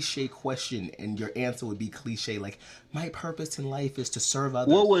cliche question, and your answer would be cliche. Like, my purpose in life is to serve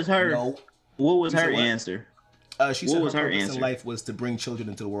others. What was her? No. What was her answer? She said her purpose in life was to bring children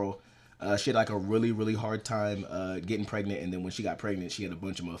into the world. She had like a really, really hard time getting pregnant, and then when she got pregnant, she had a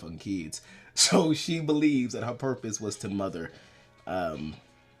bunch of motherfucking kids. So she believes that her purpose was to mother.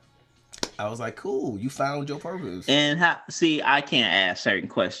 I was like, cool, you found your purpose. And I can't ask certain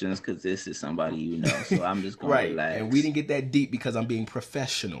questions because this is somebody you know, so I'm just gonna relax. And we didn't get that deep because I'm being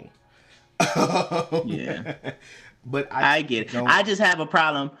professional. Yeah, but I get it. I just have a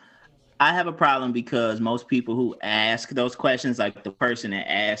problem. I have a problem because most people who ask those questions, like the person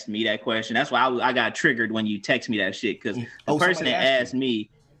that asked me that question, that's why I got triggered when you text me that shit, because the person that asked me.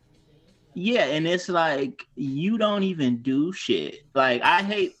 Yeah, and it's like, you don't even do shit. Like, I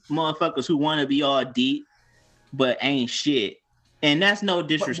hate motherfuckers who want to be all deep, but ain't shit. And that's no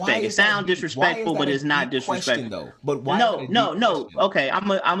disrespect. It sounds disrespectful, but it's not disrespectful. Though? But why? No. Okay, I'm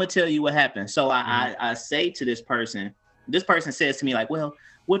gonna tell you what happened. So I say to this person says to me like, well,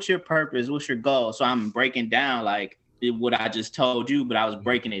 what's your purpose? What's your goal? So I'm breaking down like what I just told you, but I was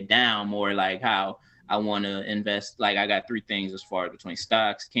breaking it down more like how I want to invest. Like, I got 3 things as far as between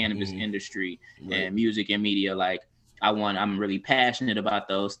stocks, cannabis industry, and music and media. Like, I'm really passionate about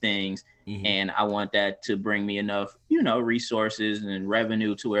those things, and I want that to bring me enough, resources and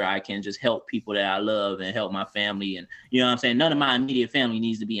revenue to where I can just help people that I love and help my family. And, you know what I'm saying? None of my immediate family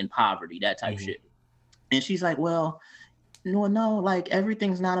needs to be in poverty, that type shit. And she's like, well, no, like,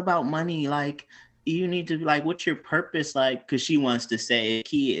 everything's not about money. Like, you need to, like, what's your purpose? Like, because she wants to say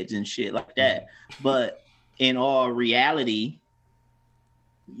kids and shit like that. But in all reality,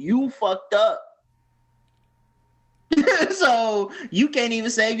 you fucked up. So you can't even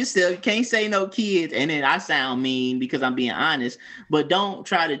save yourself. You can't say no kids. And then I sound mean because I'm being honest. But don't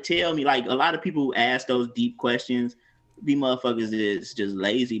try to tell me, like, a lot of people who ask those deep questions, these motherfuckers is just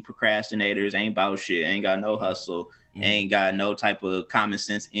lazy procrastinators, ain't about shit, ain't got no hustle. Ain't got no type of common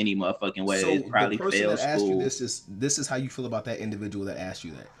sense any motherfucking way. So probably the person failed that asked school. You this is how you feel about that individual that asked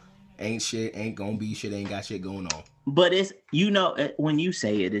you that. Ain't shit, ain't gonna be shit, ain't got shit going on. But it's, when you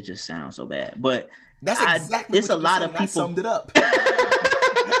say it, it just sounds so bad. But that's exactly it's what a lot of people. I summed it up.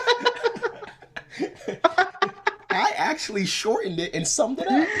 I actually shortened it and summed it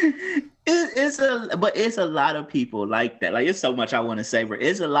up. It's a lot of people like that. Like, it's so much I want to say, but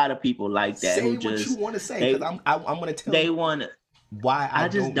it's a lot of people like that say who what just you want to say. Because I'm going to tell they you want why I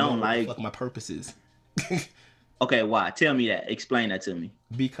just don't know like what the fuck my purpose is. Okay, why? Tell me that. Explain that to me.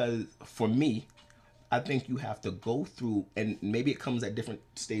 Because for me, I think you have to go through, and maybe it comes at different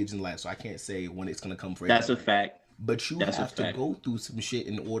stages in life, so I can't say when it's going to come for That's a fact. But you have to go through some shit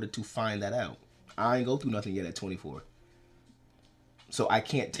in order to find that out. I ain't go through nothing yet at 24. So I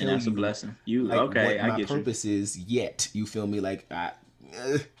can't tell you. That's a blessing. What my purpose is yet. You feel me? Like,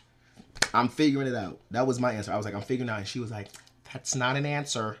 I'm figuring it out. That was my answer. I was like, I'm figuring it out. And she was like, that's not an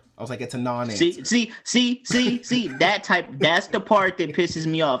answer. I was like, it's a non-answer. See, that's the part that pisses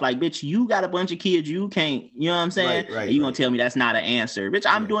me off. Like, bitch, you got a bunch of kids, you can't, you know what I'm saying? Right, and you gonna tell me that's not an answer. Bitch,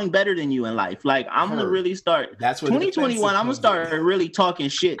 I'm doing better than you in life. Like, I'm gonna really start, that's 2021, I'm gonna start really talking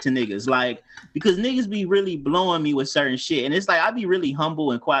shit to niggas. Like, because niggas be really blowing me with certain shit. And it's like, I be really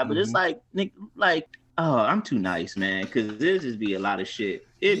humble and quiet, but it's like, oh, I'm too nice, man. Because this just be a lot of shit.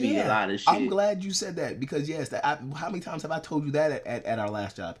 It'd be a lot of shit. I'm glad you said that because, yes, how many times have I told you that at our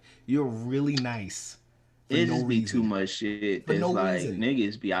last job? You're really nice. It just be too much shit. For it's no like, reason.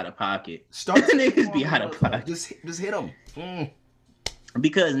 Niggas be out of pocket. Niggas be out of pocket. Just hit them.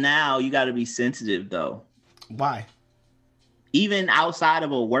 Because now you got to be sensitive, though. Why? Even outside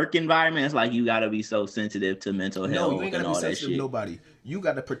of a work environment, it's like you got to be so sensitive to mental health. No, you ain't got to be sensitive to nobody. You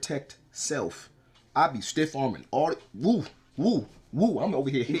got to protect self. I be stiff arming all. Woo. I'm over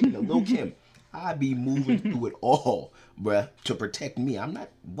here hitting a Lil Kim. I be moving through it all, bruh, to protect me. I'm not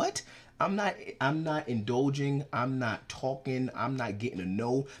what? I'm not indulging. I'm not talking. I'm not getting to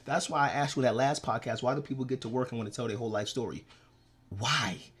know. That's why I asked you that last podcast. Why do people get to work and want to tell their whole life story?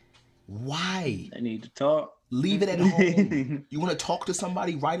 Why? Why? I need to talk. Leave it at home. You want to talk to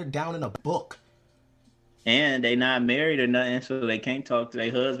somebody? Write it down in a book. And they not married or nothing, so they can't talk to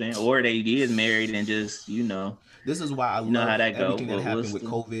their husband, or they is married and just This is why I know love how that go. everything that happened with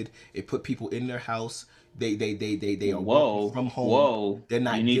COVID. It put people in their house. They are working from home. Whoa! They're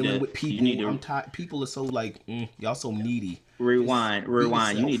not dealing with people. You need to, I'm tired. People are so like y'all so needy.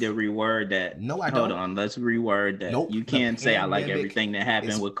 rewind. You need to reword that. No, I Hold don't. on, let's reword that. Nope. You can't say I like everything that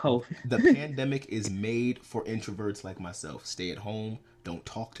happened with COVID. The pandemic is made for introverts like myself. Stay at home. Don't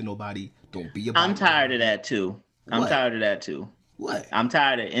talk to nobody. Don't be about. I'm tired of that too. I'm tired of that too. What? I'm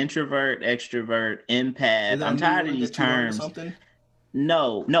tired of introvert, extrovert, empath. I'm tired of these terms.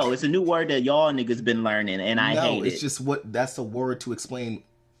 No, it's a new word that y'all niggas been learning, and I hate it. No, it's just that's a word to explain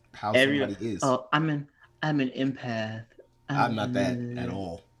how somebody is. Oh, I'm an empath. I'm not that at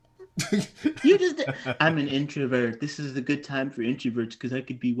all. I'm an introvert. This is a good time for introverts because I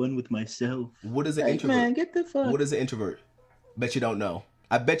could be one with myself. What is an introvert? Man, get the fuck. What is an introvert? Bet you don't know.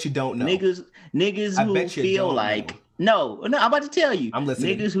 I bet you don't know. Niggas who feel like no, I'm about to tell you. I'm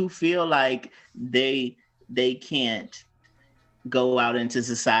listening. Niggas who feel like they can't go out into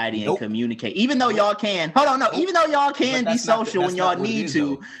society and communicate, even though y'all can. Hold on, no. Even though y'all can be social when y'all need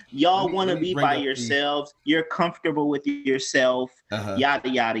to, y'all want to be by yourselves. You're comfortable with yourself. Yada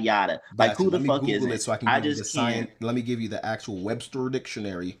yada yada. Like who the fuck is it? So I just can't. Let me give you the actual Webster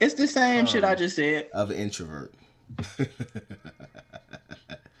dictionary. It's the same shit I just said. Of an introvert.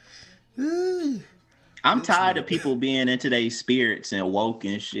 I'm tired of people being into their spirits and woke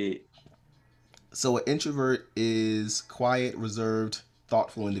and shit. So an introvert is quiet, reserved,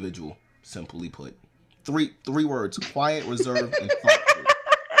 thoughtful individual. Simply put, three words: quiet, reserved, and thoughtful.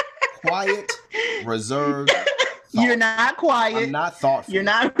 Quiet, reserved. Thoughtful. You're not quiet. I'm not thoughtful. You're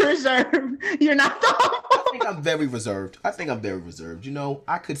not reserved. You're not thoughtful. I think I'm very reserved. You know,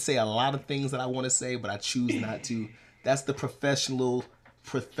 I could say a lot of things that I want to say, but I choose not to. That's the professionalism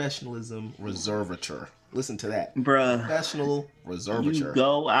reservature. Listen to that, bruh. Professional reservature. You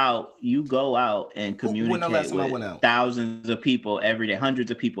go out and communicate with thousands of people every day,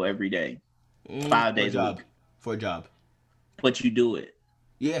 hundreds of people every day, 5 days a week for a job. But you do it.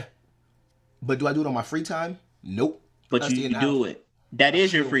 Yeah. But do I do it on my free time? Nope. But you do it. That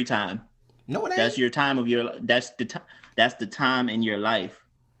is your free time. No, it ain't. That's your time of your. That's the time in your life.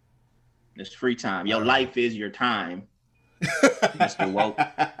 That's free time. Your life is your time. Mr. Woke.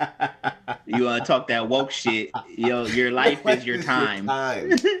 You want to talk that woke shit? Your life is your time.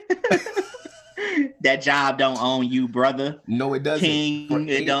 That job don't own you, brother. No, it doesn't. King,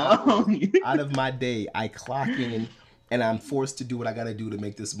 it don't own you. Out of my day, I clock in and I'm forced to do what I got to do to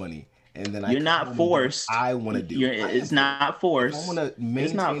make this money. And then you're not forced. I want to do. It's not forced. If I want to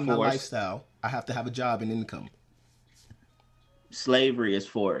maintain my lifestyle, I have to have a job and income. Slavery is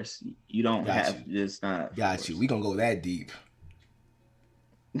forced. You don't have. It's not. Got forced. you. We gonna go that deep.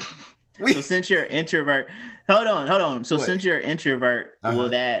 So since you're an introvert, hold on. So since you're an introvert, will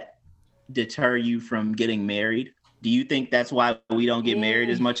that deter you from getting married? Do you think that's why we don't get married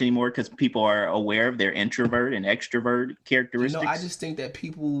as much anymore? Because people are aware of their introvert and extrovert characteristics? I just think that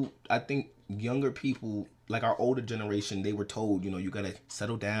I think younger people, like our older generation, they were told, you got to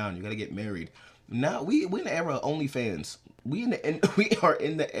settle down, you got to get married. Now, we're in the era of OnlyFans. We are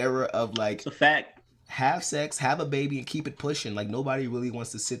in the era of like... It's a fact. Have sex, have a baby, and keep it pushing. Like, nobody really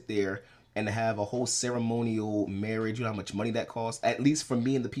wants to sit there and have a whole ceremonial marriage. You know how much money that costs? At least for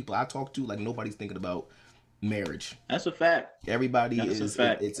me and the people I talk to, like, nobody's thinking about marriage. That's a fact. Everybody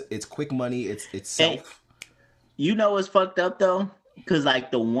it's quick money, it's self. You know what's fucked up though? Because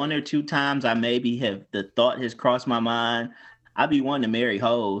like the one or two times I maybe have the thought has crossed my mind, I be wanting to marry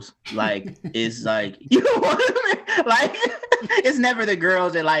hoes. Like it's like you want to marry, like it's never the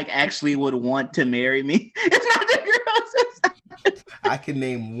girls that like actually would want to marry me. It's not the girls. I can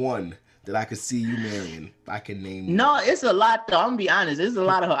name one that I could see you marrying. I can name. No, it's a lot though. I'm gonna be honest. It's a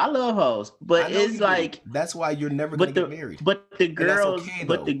lot of hoes. I love hoes, but it's like that's why you're never gonna get married. But the girls,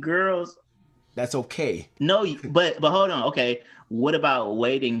 the girls. That's okay. No, but hold on. Okay, what about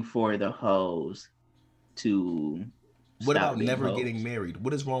waiting for the hoes to? What about never getting married?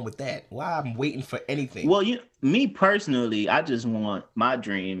 What is wrong with that? Why I'm waiting for anything? Well, me personally, I just want my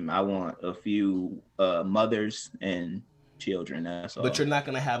dream. I want a few mothers and children. That's all. But you're not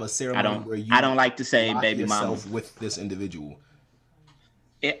gonna have a ceremony where you. I don't like to say baby mama with this individual.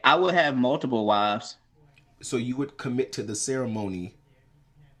 I would have multiple wives. So you would commit to the ceremony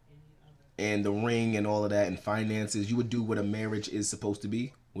and the ring and all of that and finances, you would do what a marriage is supposed to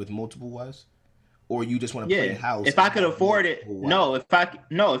be with multiple wives, or you just want to play Yeah. house. If And I could have afford it, multiple no.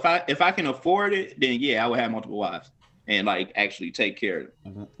 wives? If I can afford it, then yeah, I would have multiple wives and like actually take care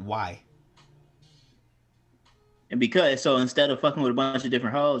of them. Why? And because so instead of fucking with a bunch of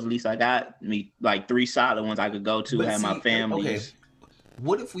different hoes, at least I got me like 3 solid ones I could go to, But have my see, okay, families.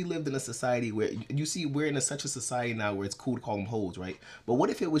 what if we lived in a society where you see we're in such a society now where it's cool to call them hoes, right? But what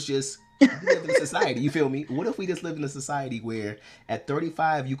if it was just we live in a society, you feel me? What if we just lived in a society where at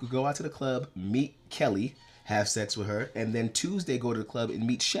 35 you could go out to the club, meet Kelly, have sex with her, and then Tuesday go to the club and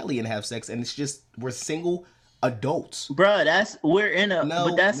meet Shelly and have sex, and it's just we're single adults. Bruh, we're in a but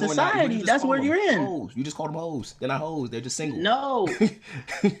No, that's no, we're not. You society. just That's call where them you're in. hoes. You just call them hoes. They're not hoes. They're just single. No.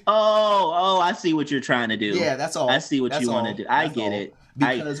 Oh, I see what you're trying to do. Yeah, that's all. I see what That's you want all. to do. I That's get all. it.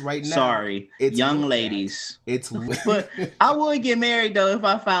 Because right now, sorry, it's young looked at. ladies. It's But I would get married though if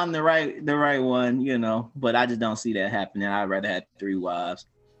I found the right one, you know. But I just don't see that happening. I'd rather have 3 wives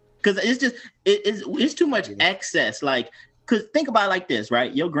because it's just it's too much excess. Like, because think about it like this,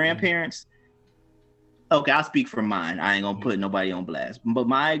 right? Your grandparents. Okay, I'll speak for mine. I ain't gonna put nobody on blast. But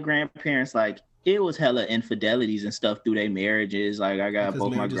my grandparents, like, it was hella infidelities and stuff through their marriages. Like, I got because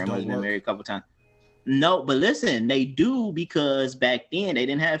both my marriages grandmothers don't been work. married a couple times. No, but listen, they do because back then they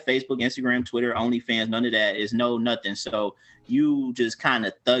didn't have Facebook, Instagram, Twitter, OnlyFans, none of that. Is no nothing. So you just kind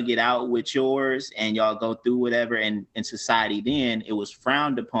of thug it out with yours and y'all go through whatever. And in society then, it was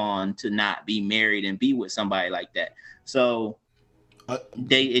frowned upon to not be married and be with somebody like that. So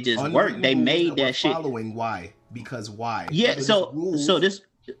it just worked. They made that shit. Following why? Because why? Yeah.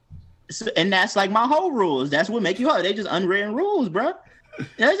 And that's like my whole rules. That's what make you hard. They just unwritten rules, bro.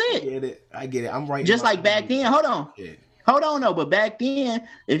 That's it. I get it. I'm right. Just like back then. Hold on, though. But back then,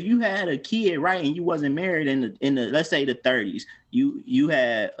 if you had a kid, right, and you wasn't married in the let's say the 30s, you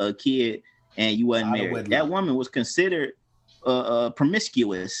had a kid and you wasn't married. That woman was considered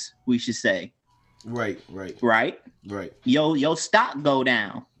promiscuous. We should say. Right. Your stock go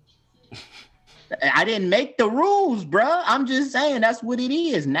down. I didn't make the rules, bro. I'm just saying that's what it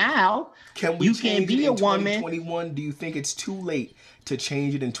is now. You can't be a woman. 2021. Do you think it's too late to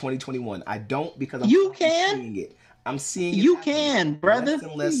change it in 2021? I don't, because I'm seeing it. I'm seeing it. You can, brother.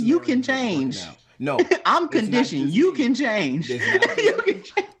 You can change. No, I'm conditioned. You can change.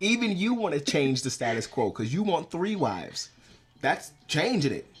 Even you want to change the status quo because you want 3 wives. That's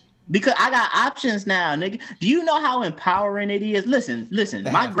changing it. Because I got options now, nigga. Do you know how empowering it is? Listen.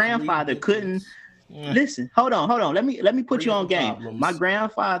 My grandfather couldn't. Listen, hold on. Let me put you on game. My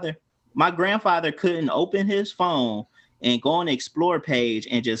grandfather couldn't open his phone and go on the explore page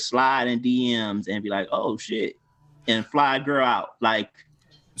and just slide in DMs and be like, oh shit, and fly a girl out. Like,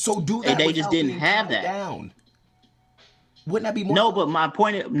 so do that. And they just didn't have that. Down. Wouldn't that be more? No, but my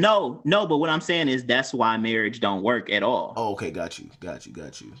point is no. But what I'm saying is that's why marriage don't work at all. Oh, okay, got you.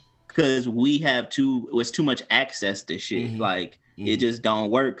 Because we have it's too much access to shit. Mm-hmm. Like it just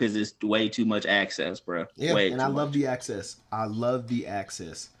don't work because it's way too much access, bro. Yeah, and I love the access.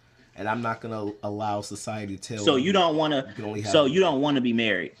 And I'm not gonna allow society to tell. So you don't want to. So you don't want to be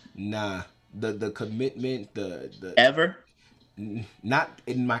married. Nah, the commitment, the ever. Not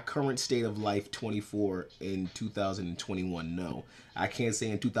in my current state of life, 24 in 2021. No, I can't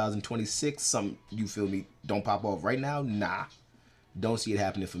say in 2026. Some you feel me don't pop off right now. Nah. Don't see it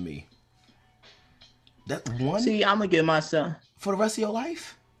happening for me. That one. See, I'm gonna give myself for the rest of your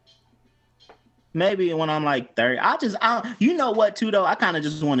life. Maybe when I'm like 30. You know what, too, though? I kind of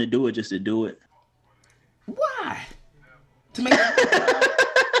just want to do it just to do it. Why? To make.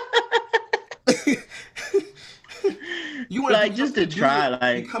 You want like just to try,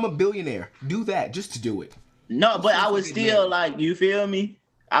 like become a billionaire. Do that just to do it. No, but I would still like. You feel me?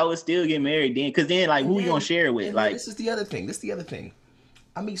 I would still get married then, because then, like, who you gonna share it with? Like, this is the other thing.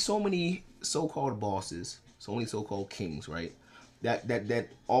 I meet so many so-called bosses, so many so-called kings, right? That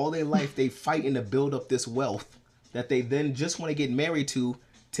all their life they fighting to build up this wealth that they then just want to get married to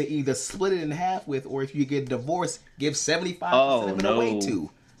either split it in half with, or if you get divorced, give 75% of it away to.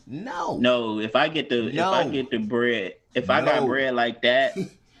 No. If I get the bread, if I got bread like that.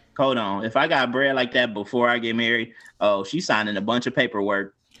 Hold on. If I got bread like that before I get married, she's signing a bunch of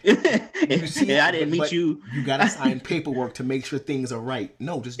paperwork. I didn't meet you. You gotta sign paperwork to make sure things are right.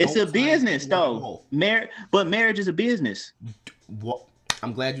 No, just it's a business though. But marriage is a business. What?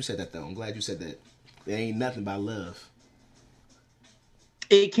 I'm glad you said that though. I'm glad you said that. There ain't nothing but love.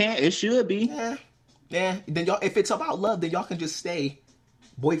 It should be. Yeah. Then y'all, if it's about love, then y'all can just stay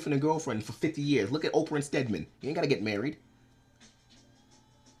boyfriend and girlfriend for 50 years. Look at Oprah and Stedman. You ain't gotta get married.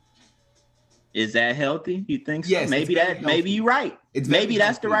 Is that healthy? You think so? Yes, Maybe that. Maybe you're right. It's maybe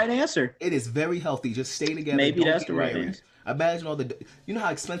that's the healthy. right answer. It is very healthy. Just stay together. Maybe Don't that's get the right married. answer. Imagine all the. You know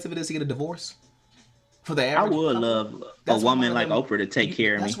how expensive it is to get a divorce for the I average would couple? love a That's why one woman of like them. Oprah to take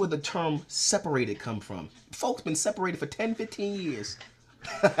care of me. That's where the term separated come from. Folks been separated for 10, 15 years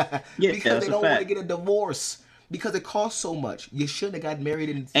Yeah, because that's they a don't want to fact. get a divorce because it costs so much. You shouldn't have got married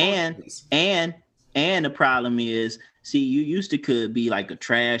in the first And place. and the problem is, see, you used to could be like a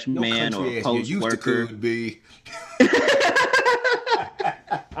trash Your man or a country ass, you post used to worker. could be.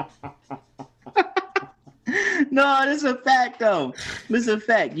 No, this is a fact though. This is a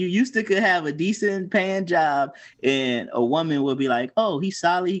fact. You used to could have a decent paying job, and a woman would be like, "Oh, he's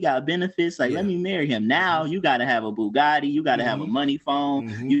solid. He got benefits. Like, let Yeah. me marry him." Now you got to have a Bugatti. You got to have a money phone.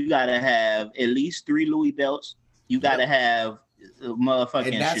 Mm-hmm. You got to have at least 3 Louis belts. You got to Yep. have a And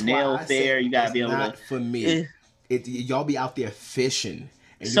motherfucking that's why Chanel I say fare. You got to it's be able to. not for me. eh. Y'all be out there fishing,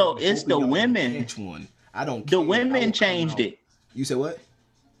 and y'all So be it's hoping the y'all gonna women. catch one. I don't The care. I women will come changed out. it. You said what?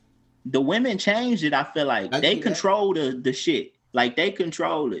 The women changed it. I feel like I they see that. control the shit. Like they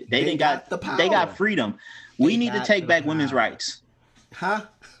control it. They They didn't got got the they got power. freedom. They We need to got take the back women's power. rights. Huh?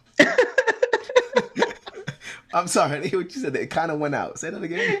 I'm sorry. I didn't hear what you said. It kind of went out. Say that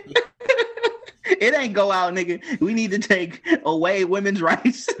again. It ain't go out, nigga. We need to take away women's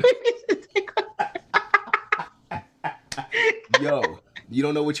rights. Yo, you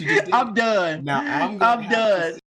don't know what you just did? I'm done. Now I'm done.